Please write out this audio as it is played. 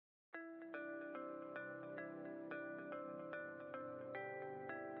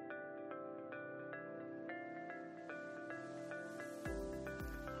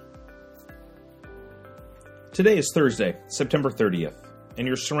Today is Thursday, September 30th, and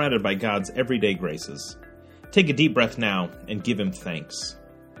you're surrounded by God's everyday graces. Take a deep breath now and give Him thanks.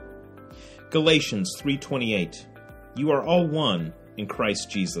 Galatians 3:28. You are all one in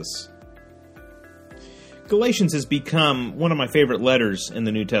Christ Jesus. Galatians has become one of my favorite letters in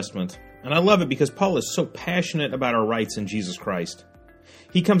the New Testament, and I love it because Paul is so passionate about our rights in Jesus Christ.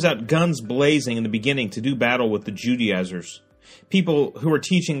 He comes out guns blazing in the beginning to do battle with the Judaizers, people who are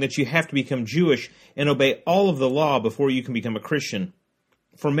teaching that you have to become Jewish and obey all of the law before you can become a Christian.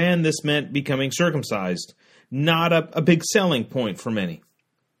 For men, this meant becoming circumcised, not a big selling point for many.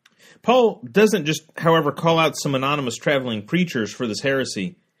 Paul doesn't just, however, call out some anonymous traveling preachers for this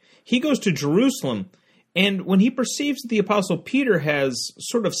heresy. He goes to Jerusalem, and when he perceives that the Apostle Peter has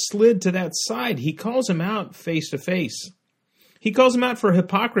sort of slid to that side, he calls him out face to face. He calls him out for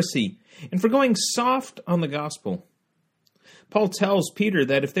hypocrisy and for going soft on the gospel. Paul tells Peter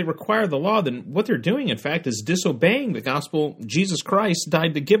that if they require the law, then what they're doing, in fact, is disobeying the gospel Jesus Christ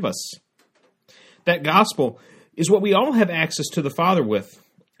died to give us. That gospel is what we all have access to the Father with.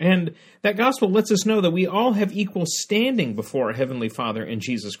 And that gospel lets us know that we all have equal standing before our Heavenly Father in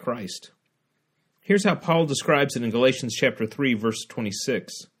Jesus Christ. Here's how Paul describes it in Galatians chapter 3, verse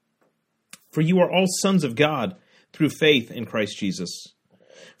 26. For you are all sons of God through faith in Christ Jesus.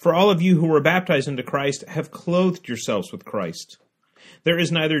 For all of you who were baptized into Christ have clothed yourselves with Christ. There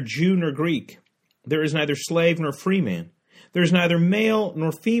is neither Jew nor Greek. There is neither slave nor free man. There is neither male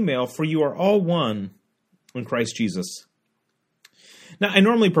nor female, for you are all one in Christ Jesus. Now, I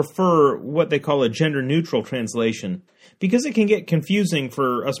normally prefer what they call a gender-neutral translation because it can get confusing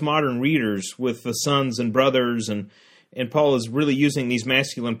for us modern readers with the sons and brothers, and Paul is really using these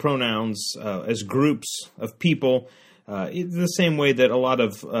masculine pronouns as groups of people, the same way that a lot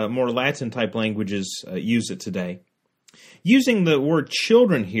of more Latin-type languages use it today. Using the word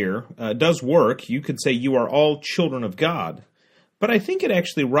children here does work. You could say you are all children of God, but I think it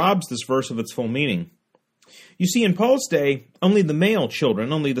actually robs this verse of its full meaning. You see, in Paul's day, only the male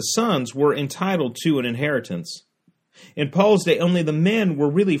children, only the sons, were entitled to an inheritance. In Paul's day, only the men were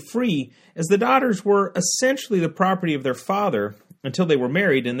really free, as the daughters were essentially the property of their father until they were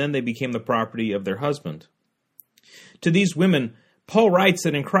married, and then they became the property of their husband. To these women, Paul writes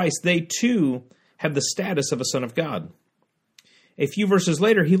that in Christ they too have the status of a son of God. A few verses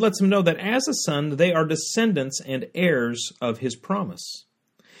later, he lets them know that as a son, they are descendants and heirs of his promise.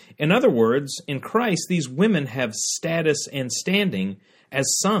 In other words, in Christ, these women have status and standing as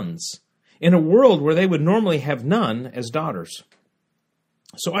sons, in a world where they would normally have none as daughters.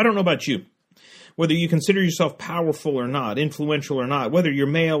 So I don't know about you, whether you consider yourself powerful or not, influential or not, whether you're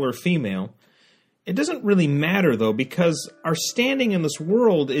male or female. It doesn't really matter, though, because our standing in this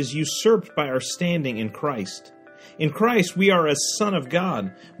world is usurped by our standing in Christ. In Christ, we are a son of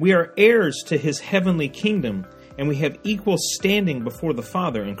God. We are heirs to his heavenly kingdom, and we have equal standing before the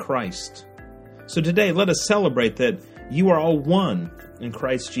Father in Christ. So today, let us celebrate that you are all one in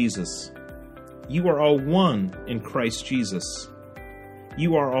Christ Jesus. You are all one in Christ Jesus.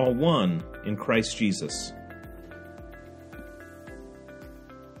 You are all one in Christ Jesus.